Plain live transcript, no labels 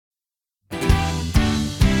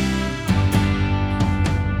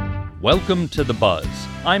Welcome to The Buzz.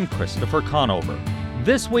 I'm Christopher Conover.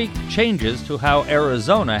 This week, changes to how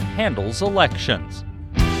Arizona handles elections.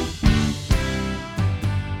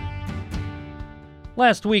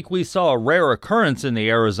 Last week, we saw a rare occurrence in the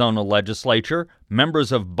Arizona legislature.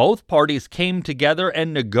 Members of both parties came together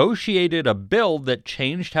and negotiated a bill that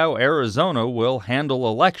changed how Arizona will handle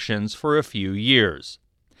elections for a few years.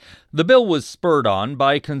 The bill was spurred on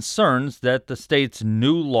by concerns that the state's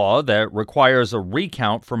new law that requires a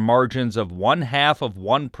recount for margins of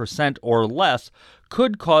 0.5% or less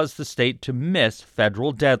could cause the state to miss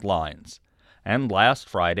federal deadlines. And last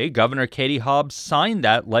Friday, Governor Katie Hobbs signed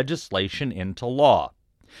that legislation into law.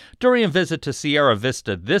 During a visit to Sierra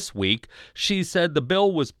Vista this week, she said the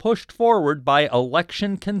bill was pushed forward by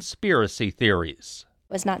election conspiracy theories.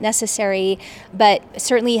 It was not necessary, but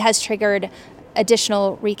certainly has triggered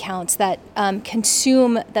additional recounts that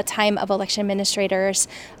consume the time of election administrators,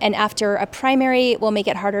 and after a primary will make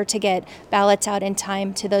it harder to get ballots out in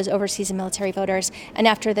time to those overseas and military voters, and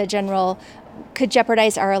after the general could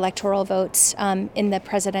jeopardize our electoral votes in the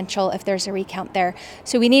presidential if there's a recount there.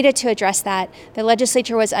 So we needed to address that. The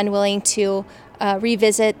legislature was unwilling to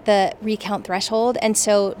revisit the recount threshold, and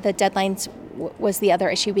so the deadlines was the other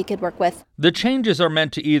issue we could work with. The changes are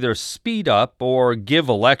meant to either speed up or give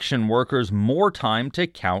election workers more time to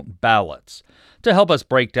count ballots. To help us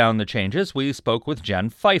break down the changes, we spoke with Jen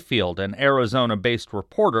Fifield, an Arizona-based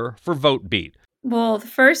reporter for VoteBeat. Well,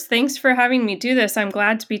 first, thanks for having me do this. I'm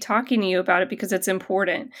glad to be talking to you about it because it's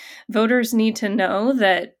important. Voters need to know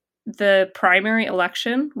that the primary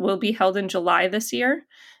election will be held in July this year,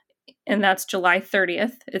 and that's July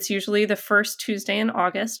 30th. It's usually the first Tuesday in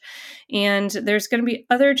August. And there's going to be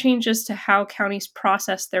other changes to how counties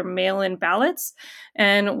process their mail-in ballots.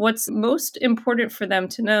 And what's most important for them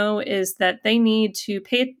to know is that they need to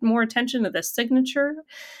pay more attention to the signature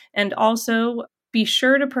and also be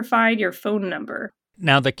sure to provide your phone number.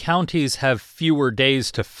 Now, the counties have fewer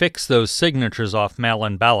days to fix those signatures off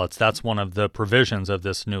mail-in ballots. That's one of the provisions of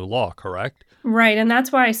this new law, correct? Right, and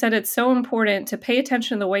that's why I said it's so important to pay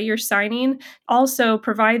attention to the way you're signing. Also,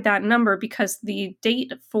 provide that number because the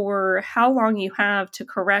date for how long you have to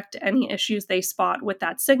correct any issues they spot with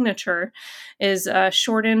that signature is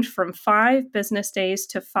shortened from 5 business days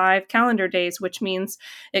to 5 calendar days, which means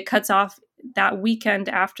it cuts off that weekend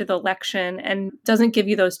after the election and doesn't give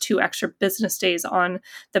you those 2 extra business days on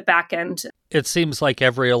the back end. It seems like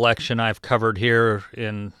every election I've covered here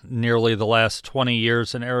in nearly the last 20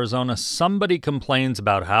 years in Arizona, somebody complains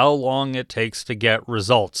about how long it takes to get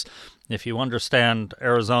results. If you understand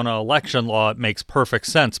Arizona election law, it makes perfect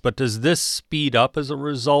sense. But does this speed up as a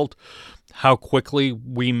result how quickly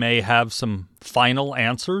we may have some final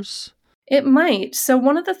answers? It might. So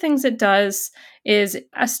one of the things it does is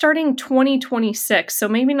starting 2026, so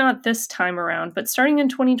maybe not this time around, but starting in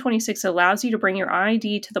 2026 allows you to bring your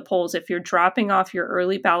ID to the polls if you're dropping off your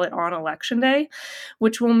early ballot on Election Day,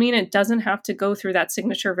 which will mean it doesn't have to go through that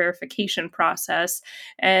signature verification process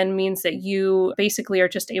and means that you basically are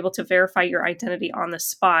just able to verify your identity on the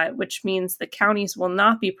spot, which means the counties will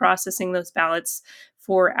not be processing those ballots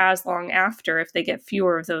for as long after if they get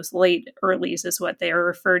fewer of those late earlies is what they are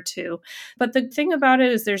referred to. But the thing about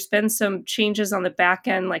it is there's been some changes on the back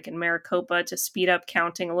end, like in Maricopa, to speed up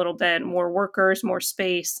counting a little bit, more workers, more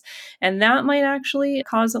space. And that might actually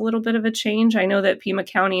cause a little bit of a change. I know that Pima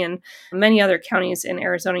County and many other counties in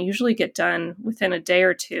Arizona usually get done within a day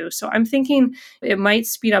or two. So I'm thinking it might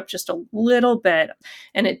speed up just a little bit.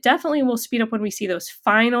 And it definitely will speed up when we see those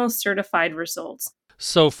final certified results.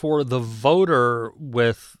 So for the voter,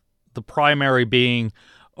 with the primary being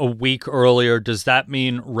a week earlier, does that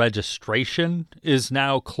mean registration is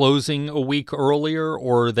now closing a week earlier,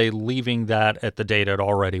 or are they leaving that at the date it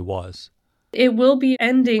already was? It will be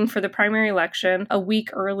ending for the primary election a week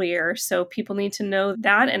earlier, so people need to know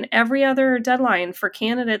that, and every other deadline for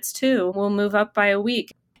candidates, too, will move up by a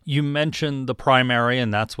week. You mentioned the primary,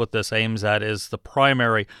 and that's what this aims at, is the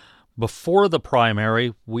primary. Before the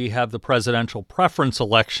primary, we have the presidential preference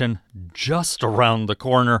election just around the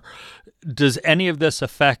corner. Does any of this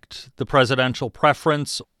affect the presidential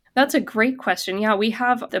preference? That's a great question. Yeah, we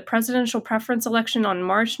have the presidential preference election on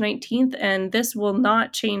March 19th, and this will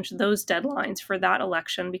not change those deadlines for that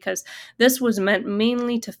election because this was meant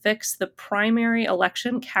mainly to fix the primary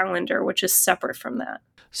election calendar, which is separate from that.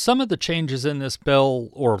 Some of the changes in this bill,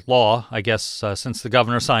 or law, I guess since the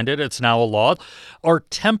governor signed it, it's now a law, are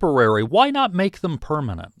temporary. Why not make them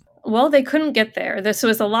permanent? Well, they couldn't get there. This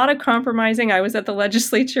was a lot of compromising. I was at the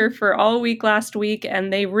legislature for all week last week,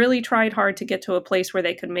 and they really tried hard to get to a place where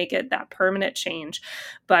they could make it that permanent change.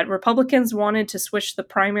 But Republicans wanted to switch the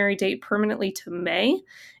primary date permanently to May,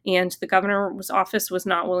 and the governor's office was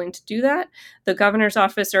not willing to do that. The governor's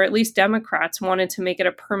office, or at least Democrats, wanted to make it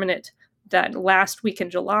a permanent that last week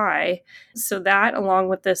in July. So that, along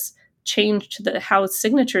with this change to how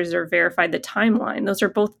signatures are verified, the timeline. Those are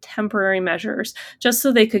both temporary measures, just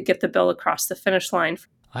so they could get the bill across the finish line.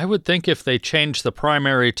 I would think if they changed the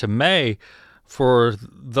primary to May, for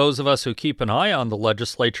those of us who keep an eye on the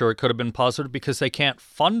legislature, it could have been positive because they can't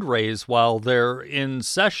fundraise while they're in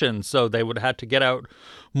session, so they would have to get out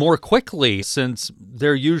more quickly since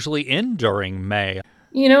they're usually in during May.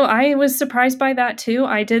 You know, I was surprised by that too.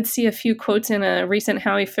 I did see a few quotes in a recent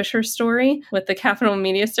Howie Fisher story with the Capitol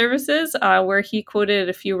Media Services where he quoted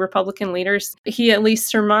a few Republican leaders. He at least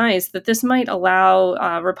surmised that this might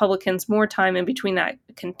allow Republicans more time in between that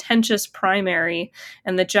contentious primary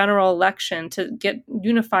and the general election to get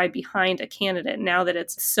unified behind a candidate now that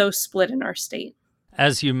it's so split in our state.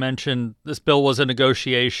 As you mentioned, this bill was a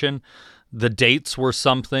negotiation. The dates were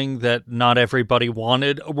something that not everybody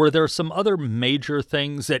wanted. Were there some other major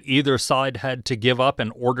things that either side had to give up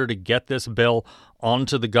in order to get this bill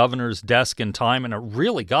onto the governor's desk in time? And it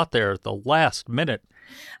really got there at the last minute.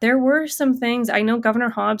 There were some things. I know Governor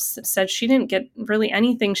Hobbs said she didn't get really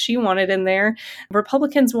anything she wanted in there.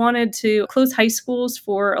 Republicans wanted to close high schools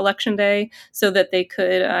for Election Day so that they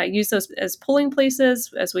could use those as polling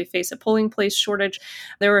places as we face a polling place shortage.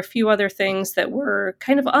 There were a few other things that were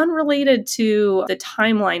kind of unrelated to the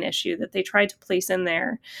timeline issue that they tried to place in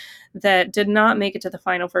there that did not make it to the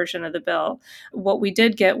final version of the bill. What we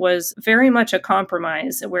did get was very much a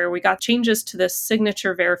compromise where we got changes to the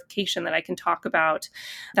signature verification that I can talk about.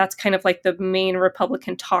 That's kind of like the main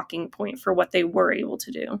Republican talking point for what they were able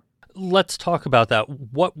to do. Let's talk about that.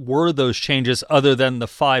 What were those changes other than the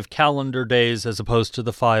 5 calendar days as opposed to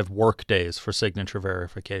the 5 work days for signature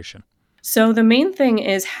verification? So the main thing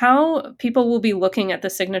is how people will be looking at the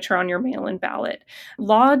signature on your mail-in ballot.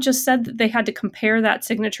 Law just said that they had to compare that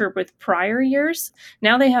signature with prior years.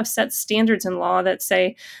 Now they have set standards in law that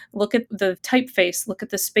say, look at the typeface, look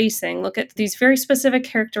at the spacing, look at these very specific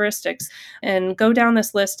characteristics, and go down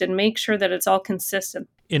this list and make sure that it's all consistent.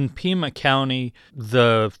 In Pima County,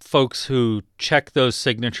 the folks who check those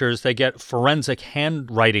signatures, they get forensic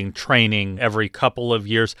handwriting training every couple of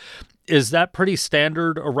years. Is that pretty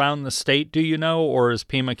standard around the state, do you know, or is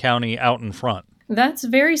Pima County out in front? That's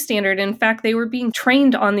very standard. In fact, they were being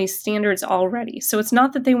trained on these standards already. So it's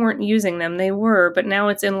not that they weren't using them. They were, but now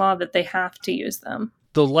it's in law that they have to use them.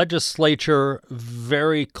 The legislature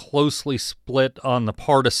very closely split on the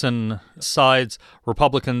partisan sides.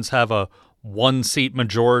 Republicans have a 1-seat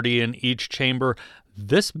majority in each chamber.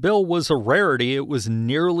 This bill was a rarity. It was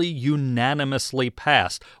nearly unanimously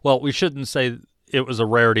passed. Well, we shouldn't say it was a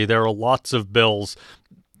rarity. There are lots of bills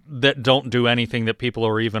that don't do anything that people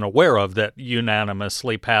are even aware of that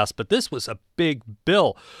unanimously pass, but this was a big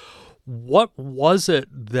bill. What was it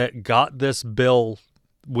that got this bill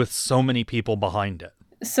with so many people behind it?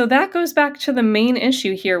 So that goes back to the main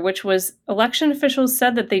issue here, which was election officials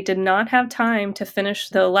said that they did not have time to finish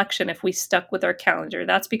the election if we stuck with our calendar.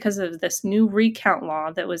 That's because of this new recount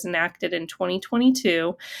law that was enacted in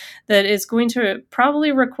 2022 that is going to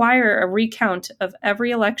probably require a recount of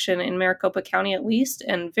every election in Maricopa County at least,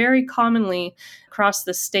 and very commonly across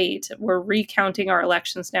the state. We're recounting our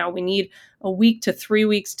elections now. We need a week to 3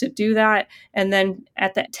 weeks to do that. And then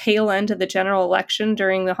at the tail end of the general election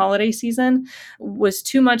during the holiday season was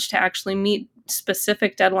too much to actually meet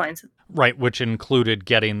specific deadlines. Right, which included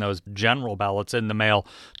getting those general ballots in the mail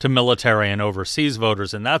to military and overseas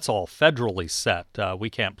voters, and that's all federally set. We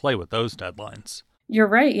can't play with those deadlines. You're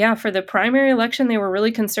right. Yeah. For the primary election, they were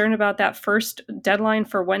really concerned about that first deadline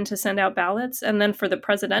for when to send out ballots. And then for the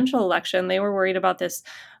presidential election, they were worried about this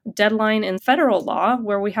deadline in federal law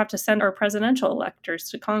where we have to send our presidential electors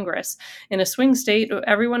to Congress. In a swing state,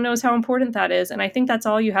 everyone knows how important that is. And I think that's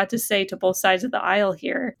all you had to say to both sides of the aisle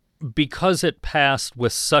here. Because it passed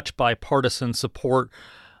with such bipartisan support,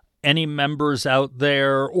 any members out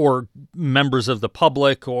there or members of the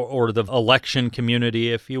public or the election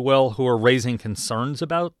community, if you will, who are raising concerns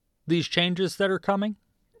about these changes that are coming?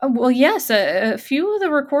 Well, yes, a few of the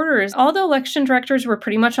recorders, all the election directors were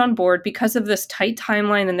pretty much on board because of this tight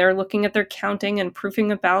timeline, and they're looking at their counting and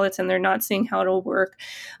proofing of ballots, and they're not seeing how it'll work.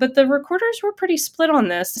 But the recorders were pretty split on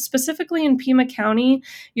this. Specifically in Pima County,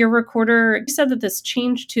 your recorder said that this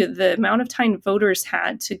change to the amount of time voters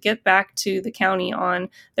had to get back to the county on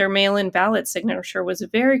their mail-in ballot signature was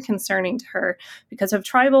very concerning to her because of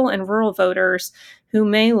tribal and rural voters who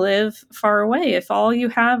may live far away. If all you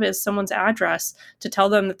have is someone's address to tell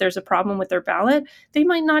them that there's a problem with their ballot, they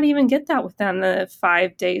might not even get that within the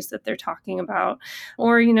 5 days that they're talking about.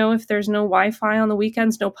 Or, if there's no Wi-Fi on the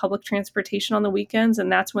weekends, no public transportation on the weekends,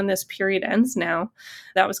 and that's when this period ends now.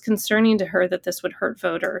 That was concerning to her that this would hurt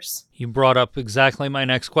voters. You brought up exactly my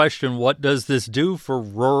next question. What does this do for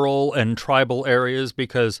rural and tribal areas?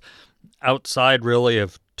 Because outside, really,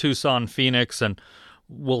 of Tucson, Phoenix, and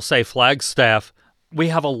we'll say Flagstaff, we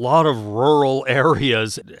have a lot of rural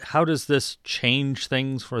areas. How does this change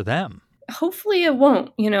things for them? Hopefully it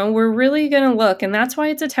won't. We're really going to look, and that's why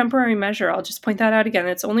it's a temporary measure. I'll just point that out again.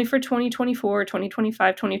 It's only for 2024,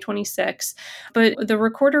 2025, 2026. But the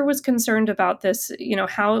recorder was concerned about this,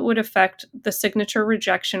 how it would affect the signature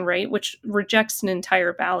rejection rate, which rejects an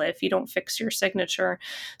entire ballot if you don't fix your signature.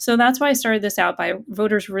 So that's why I started this out by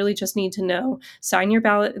voters really just need to know, sign your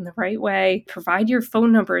ballot in the right way, provide your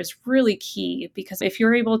phone number is really key, because if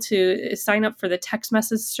you're able to sign up for the text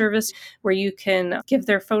message service where you can give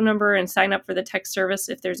their phone number and sign up for the text service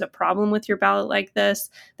if there's a problem with your ballot like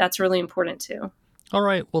this, that's really important too. All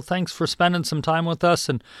right. Well, thanks for spending some time with us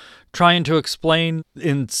and trying to explain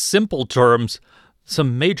in simple terms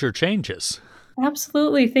some major changes.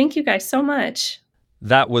 Absolutely. Thank you guys so much.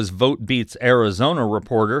 That was Vote Beats Arizona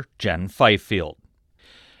reporter Jen Fifield.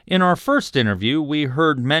 In our first interview, we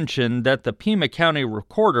heard mention that the Pima County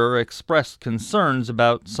Recorder expressed concerns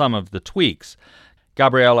about some of the tweaks.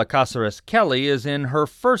 Gabriela Caceres Kelly is in her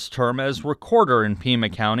first term as recorder in Pima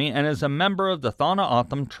County and is a member of the Thana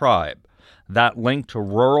O'odham tribe. That link to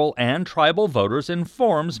rural and tribal voters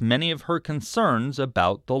informs many of her concerns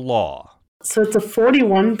about the law. So it's a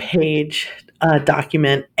 41-page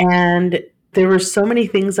document, and there were so many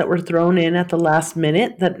things that were thrown in at the last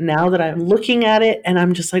minute that now that I'm looking at it and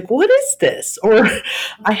I'm just like, what is this? Or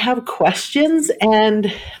I have questions,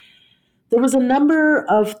 and there was a number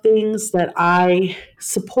of things that I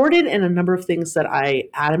supported and a number of things that I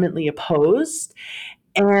adamantly opposed.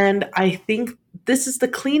 And I think this is the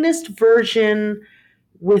cleanest version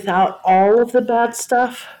without all of the bad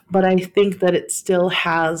stuff, but I think that it still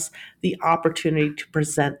has the opportunity to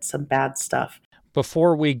present some bad stuff.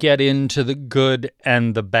 Before we get into the good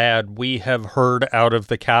and the bad, we have heard out of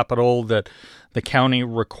the Capitol that the county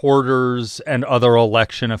recorders and other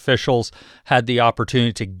election officials had the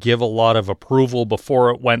opportunity to give a lot of approval before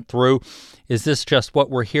it went through. Is this just what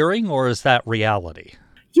we're hearing, or is that reality?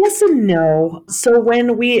 Yes and no. So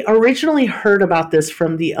when we originally heard about this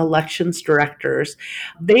from the elections directors,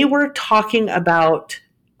 they were talking about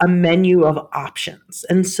a menu of options.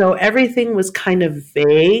 And so everything was kind of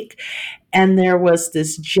vague. And there was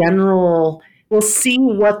this general, we'll see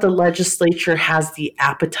what the legislature has the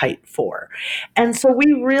appetite for. And so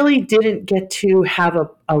we really didn't get to have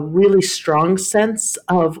a really strong sense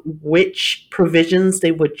of which provisions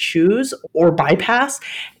they would choose or bypass.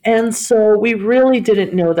 And so we really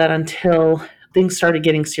didn't know that until things started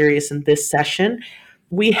getting serious in this session.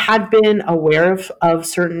 We had been aware of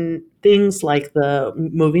certain things like the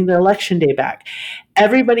moving the election day back.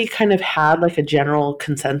 Everybody kind of had like a general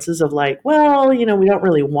consensus of like, well, we don't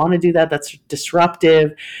really want to do that. That's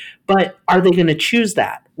disruptive. But are they going to choose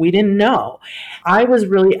that? We didn't know. I was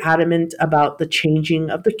really adamant about the changing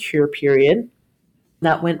of the cure period.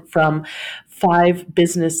 That went from 5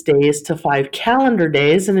 business days to 5 calendar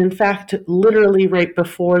days. And in fact, literally right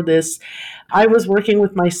before this, I was working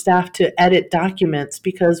with my staff to edit documents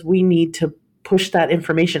because we need to push that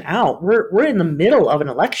information out. We're in the middle of an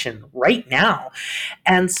election right now.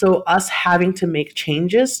 And so us having to make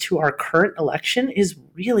changes to our current election is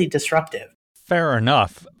really disruptive. Fair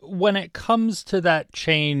enough. When it comes to that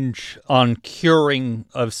change on curing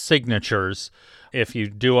of signatures, if you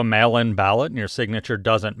do a mail-in ballot and your signature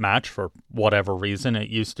doesn't match for whatever reason, it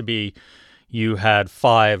used to be you had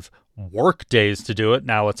 5 work days to do it.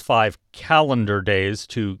 Now it's 5 calendar days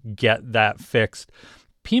to get that fixed.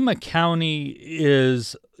 Pima County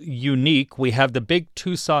is unique. We have the big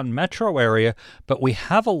Tucson metro area, but we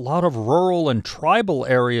have a lot of rural and tribal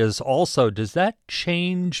areas also. Does that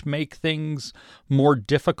change make things more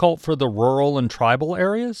difficult for the rural and tribal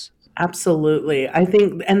areas? Absolutely. I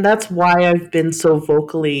think, and that's why I've been so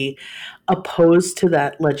vocally opposed to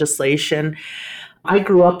that legislation. I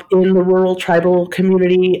grew up in the rural tribal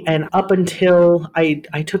community, and up until I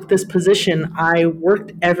took this position, I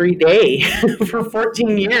worked every day for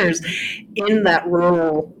 14 years in that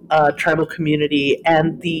rural tribal community.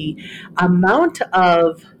 And the amount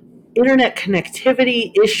of internet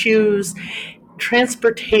connectivity issues,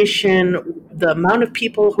 transportation, the amount of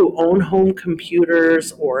people who own home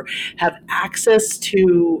computers or have access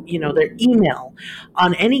to, their email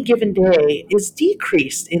on any given day is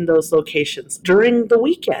decreased in those locations during the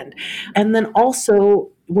weekend. And then also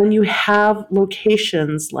when you have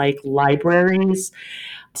locations like libraries,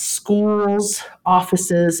 schools,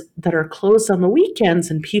 offices that are closed on the weekends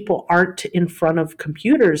and people aren't in front of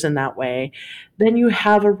computers in that way, then you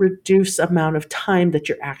have a reduced amount of time that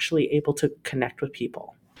you're actually able to connect with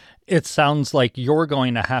people. It sounds like you're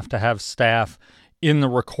going to have staff in the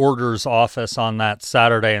recorder's office on that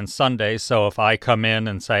Saturday and Sunday. So if I come in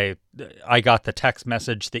and say, I got the text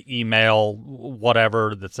message, the email,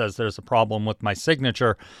 whatever that says there's a problem with my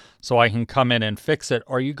signature, so I can come in and fix it.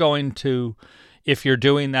 Are you going to, if you're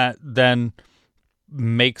doing that, then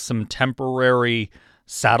make some temporary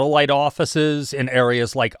satellite offices in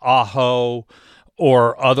areas like Ajo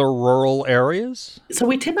or other rural areas? So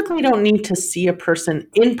we typically don't need to see a person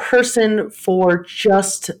in person for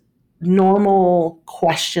just normal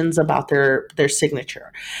questions about their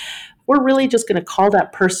signature. We're really just going to call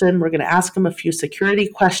that person. We're going to ask them a few security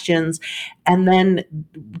questions, and then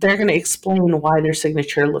they're going to explain why their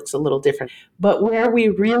signature looks a little different. But where we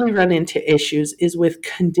really run into issues is with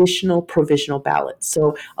conditional provisional ballots.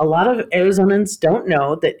 So a lot of Arizonans don't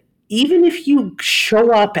know that even if you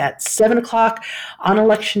show up at 7 o'clock on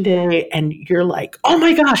election day and you're like, oh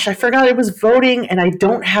my gosh, I forgot I was voting and I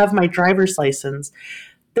don't have my driver's license,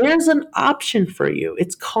 there's an option for you.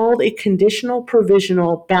 It's called a conditional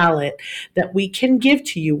provisional ballot that we can give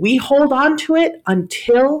to you. We hold on to it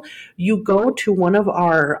until you go to one of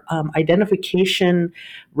our identification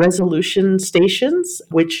resolution stations,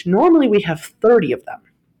 which normally we have 30 of them.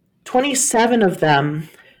 27 of them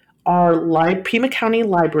are Pima County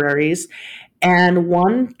libraries and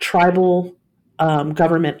one tribal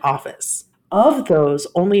government office. Of those,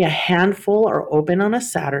 only a handful are open on a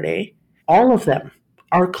Saturday. All of them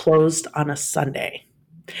are closed on a Sunday.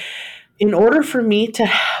 In order for me to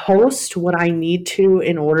host what I need to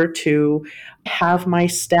in order to have my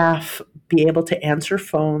staff be able to answer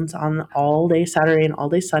phones on all day Saturday and all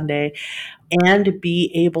day Sunday, and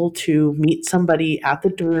be able to meet somebody at the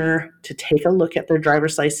door to take a look at their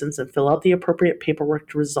driver's license and fill out the appropriate paperwork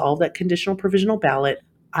to resolve that conditional provisional ballot,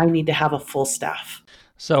 I need to have a full staff.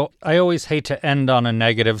 So I always hate to end on a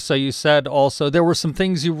negative. So you said also there were some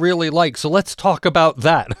things you really like. So let's talk about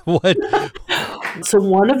that. What? So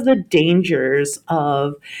one of the dangers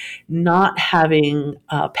of not having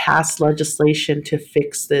passed legislation to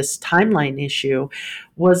fix this timeline issue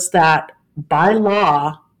was that by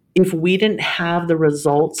law, if we didn't have the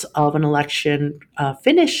results of an election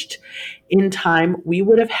finished in time, we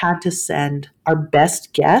would have had to send our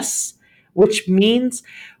best guess, which means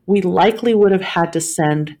we likely would have had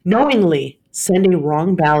to knowingly send a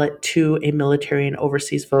wrong ballot to a military and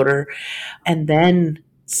overseas voter, and then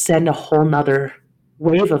send a whole nother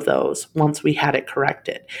wave of those once we had it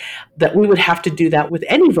corrected. That we would have to do that with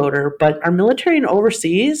any voter, but our military and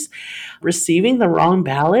overseas receiving the wrong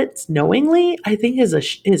ballots knowingly, I think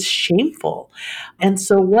is shameful. And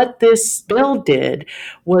so what this bill did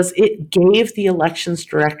was it gave the elections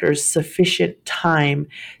directors sufficient time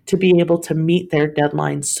to be able to meet their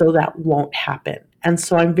deadlines so that won't happen. And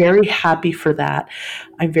so I'm very happy for that.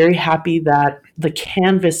 I'm very happy that the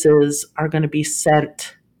canvases are going to be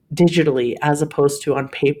sent digitally as opposed to on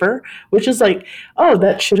paper, which is like, oh,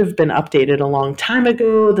 that should have been updated a long time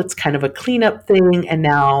ago. That's kind of a cleanup thing. And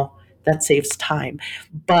now that saves time.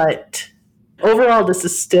 But overall, this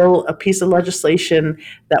is still a piece of legislation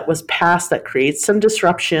that was passed that creates some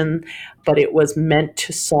disruption, but it was meant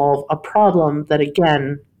to solve a problem that,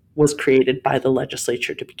 again, was created by the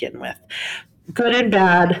legislature to begin with. Good and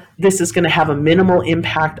bad, this is going to have a minimal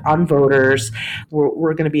impact on voters.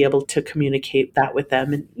 We're going to be able to communicate that with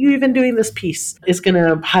them. And you even doing this piece is going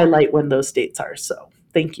to highlight when those dates are. So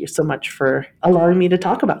thank you so much for allowing me to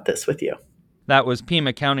talk about this with you. That was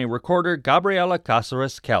Pima County Recorder Gabriela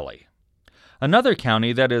Caceres Kelly. Another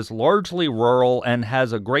county that is largely rural and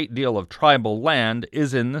has a great deal of tribal land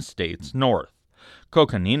is in the state's north.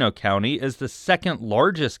 Coconino County is the second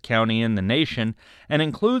largest county in the nation and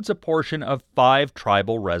includes a portion of 5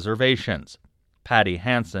 tribal reservations. Patty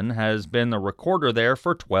Hansen has been the recorder there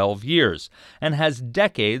for 12 years and has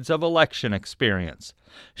decades of election experience.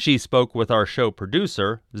 She spoke with our show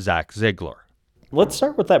producer, Zach Ziegler. Let's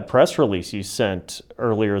start with that press release you sent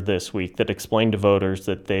earlier this week that explained to voters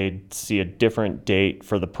that they'd see a different date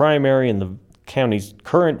for the primary in the county's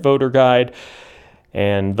current voter guide,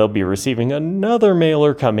 and they'll be receiving another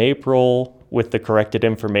mailer come April with the corrected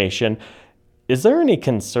information. Is there any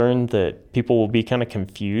concern that people will be kind of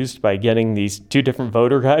confused by getting these two different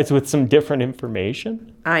voter guides with some different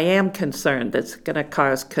information? I am concerned it's going to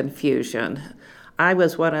cause confusion. I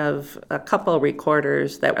was one of a couple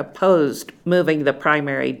recorders that opposed moving the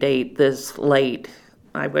primary date this late.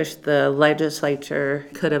 I wish the legislature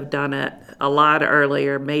could have done it a lot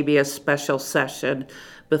earlier, maybe a special session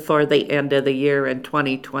before the end of the year in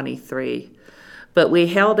 2023. But we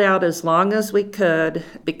held out as long as we could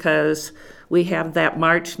because we have that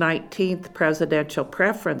March 19th presidential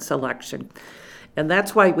preference election. And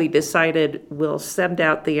that's why we decided we'll send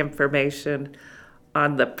out the information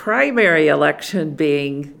on the primary election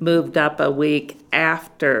being moved up a week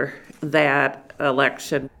after that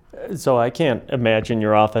election. So I can't imagine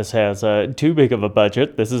your office has too big of a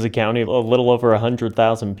budget. This is a county of a little over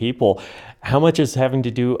 100,000 people. How much is having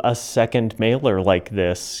to do a second mailer like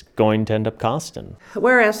this going to end up costing?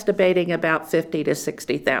 We're estimating about $50,000 to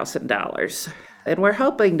 $60,000. And we're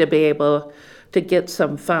hoping to be able to get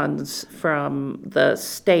some funds from the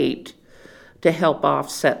state to help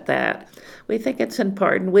offset that. We think it's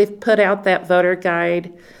important. We've put out that voter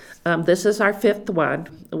guide. This is our fifth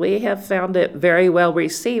one. We have found it very well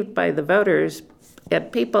received by the voters, and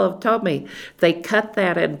people have told me they cut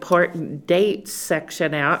that important dates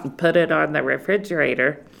section out and put it on the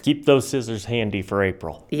refrigerator. Keep those scissors handy for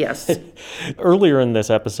April. Yes. Earlier in this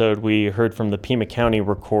episode, we heard from the Pima County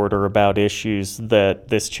recorder about issues that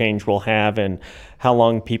this change will have and how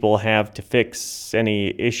long people have to fix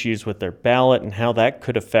any issues with their ballot and how that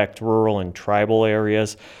could affect rural and tribal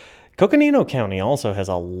areas. Coconino County also has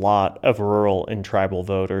a lot of rural and tribal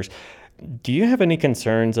voters. Do you have any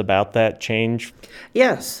concerns about that change?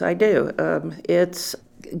 Yes, I do. It's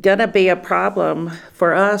going to be a problem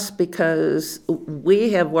for us because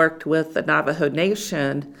we have worked with the Navajo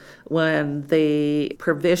Nation when the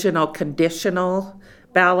provisional conditional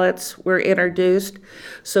ballots were introduced.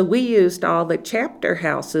 So we used all the chapter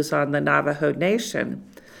houses on the Navajo Nation.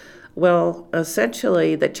 Well,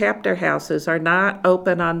 essentially, the chapter houses are not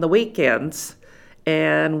open on the weekends,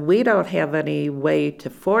 and we don't have any way to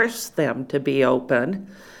force them to be open.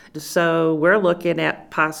 So we're looking at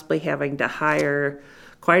possibly having to hire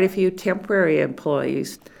quite a few temporary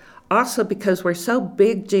employees. Also, because we're so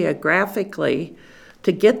big geographically,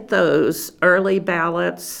 to get those early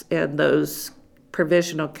ballots and those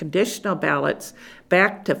provisional conditional ballots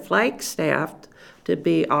back to Flagstaff to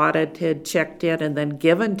be audited, checked in, and then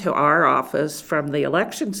given to our office from the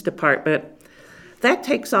elections department, that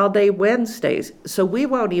takes all day Wednesdays. So we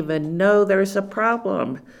won't even know there's a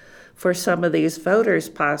problem for some of these voters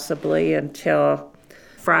possibly until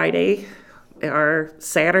Friday or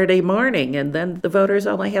Saturday morning. And then the voters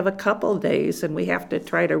only have a couple days, and we have to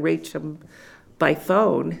try to reach them by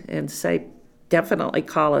phone and say, definitely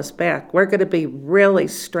call us back. We're going to be really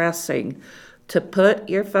stressing to put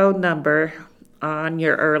your phone number on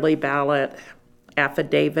your early ballot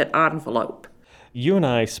affidavit envelope. You and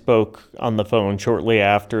I spoke on the phone shortly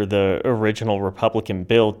after the original Republican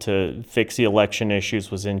bill to fix the election issues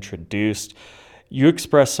was introduced. You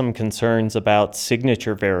expressed some concerns about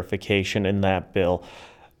signature verification in that bill.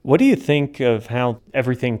 What do you think of how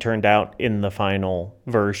everything turned out in the final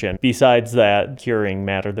version, besides that hearing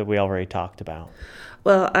matter that we already talked about?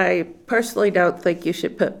 Well, I personally don't think you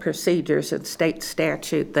should put procedures in state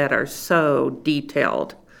statute that are so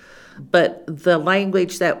detailed. But the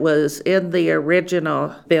language that was in the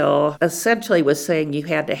original bill essentially was saying you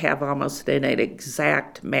had to have almost an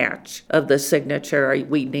exact match of the signature, or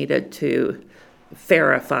we needed to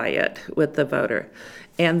verify it with the voter.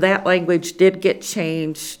 And that language did get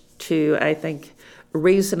changed to, I think,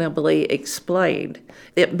 reasonably explained.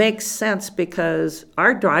 It makes sense because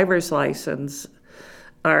our driver's license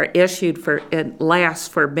are issued for and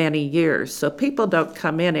last for many years. So people don't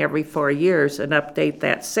come in every 4 years and update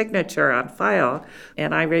that signature on file.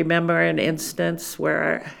 And I remember an instance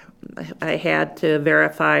where I had to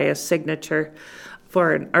verify a signature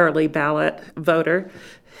for an early ballot voter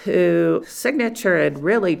whose signature had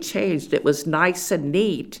really changed. It was nice and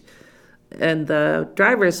neat in the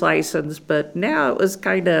driver's license, but now it was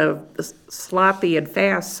kind of sloppy and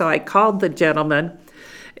fast. So I called the gentleman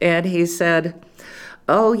and he said,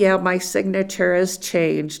 "Oh, yeah, my signature has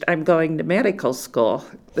changed. I'm going to medical school."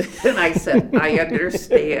 And I said, "I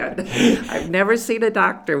understand. I've never seen a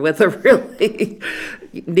doctor with a really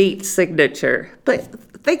neat signature." But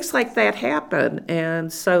things like that happen.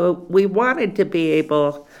 And so we wanted to be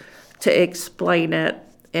able to explain it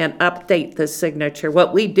and update the signature.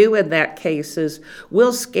 What we do in that case is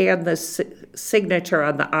we'll scan the signature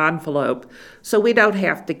on the envelope so we don't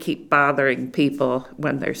have to keep bothering people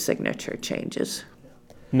when their signature changes.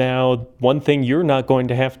 Now, one thing you're not going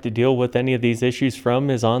to have to deal with any of these issues from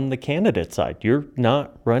is on the candidate side. You're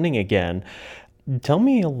not running again. Tell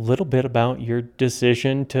me a little bit about your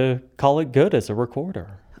decision to call it good as a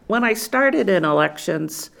recorder. When I started in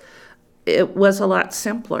elections, it was a lot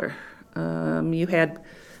simpler. You had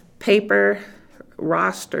paper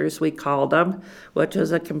rosters, we called them, which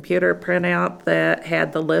was a computer printout that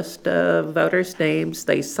had the list of voters' names.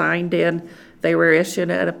 They signed in, they were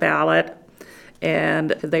issued a ballot,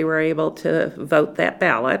 and they were able to vote that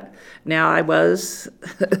ballot. Now, I was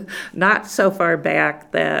not so far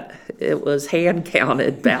back that it was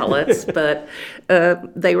hand-counted ballots, but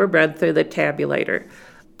they were run through the tabulator.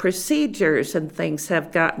 Procedures and things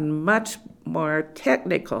have gotten much more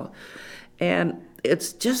technical, and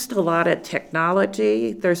it's just a lot of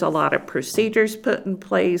technology. There's a lot of procedures put in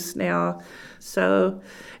place now, so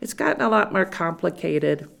it's gotten a lot more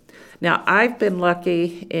complicated. Now, I've been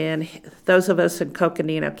lucky, and those of us in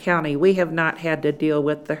Coconino County, we have not had to deal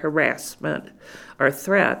with the harassment or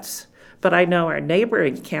threats. But I know our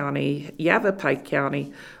neighboring county, Yavapai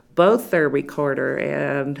County, both their recorder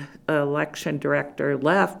and election director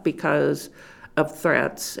left because of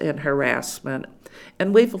threats and harassment.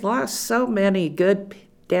 And we've lost so many good,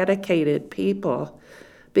 dedicated people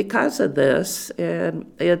because of this,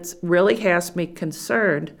 and it really has me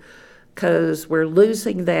concerned, because we're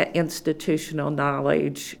losing that institutional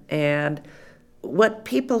knowledge, and what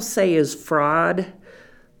people say is fraud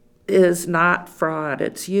is not fraud.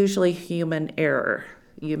 It's usually human error.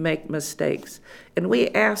 You make mistakes. And we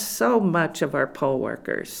ask so much of our poll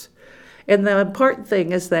workers. And the important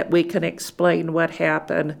thing is that we can explain what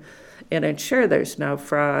happened and ensure there's no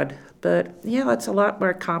fraud. But, it's a lot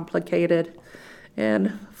more complicated.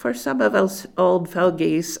 And for some of us old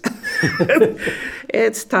fogies,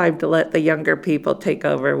 it's time to let the younger people take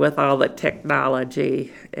over with all the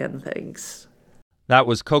technology and things. That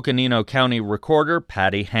was Coconino County Recorder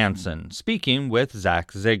Patty Hansen speaking with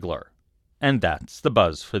Zach Ziegler. And that's the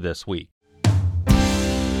buzz for this week.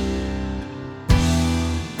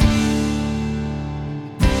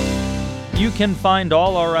 You can find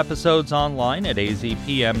all our episodes online at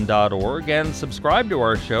azpm.org and subscribe to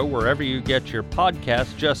our show wherever you get your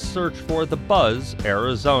podcasts. Just search for The Buzz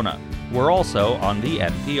Arizona. We're also on the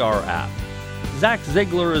NPR app. Zach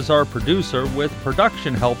Ziegler is our producer with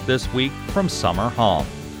production help this week from Summer Halm.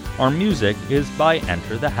 Our music is by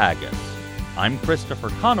Enter the Haggis. I'm Christopher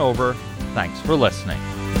Conover. Thanks for listening.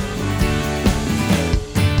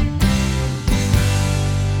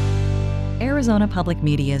 Arizona Public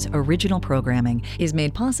Media's original programming is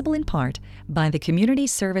made possible in part by the Community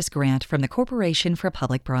Service Grant from the Corporation for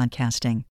Public Broadcasting.